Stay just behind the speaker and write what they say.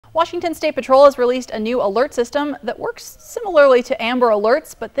Washington State Patrol has released a new alert system that works similarly to Amber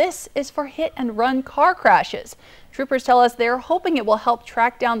Alerts, but this is for hit-and-run car crashes. Troopers tell us they're hoping it will help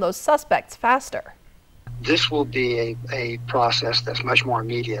track down those suspects faster. This will be a process that's much more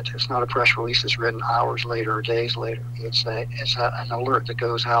immediate. It's not a press release that's written hours later or days later. It's an alert that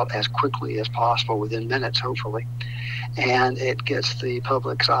goes out as quickly as possible, within minutes, hopefully. And it gets the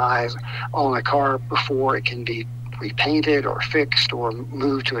public's eyes on a car before it can be repainted or fixed or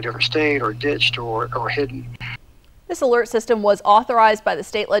moved to a different state or ditched or hidden. This alert system was authorized by the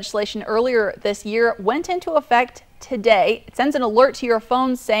state legislation earlier this year, went into effect today. It sends an alert to your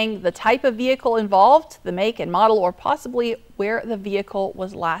phone saying the type of vehicle involved, the make and model, or possibly where the vehicle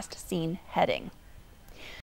was last seen heading.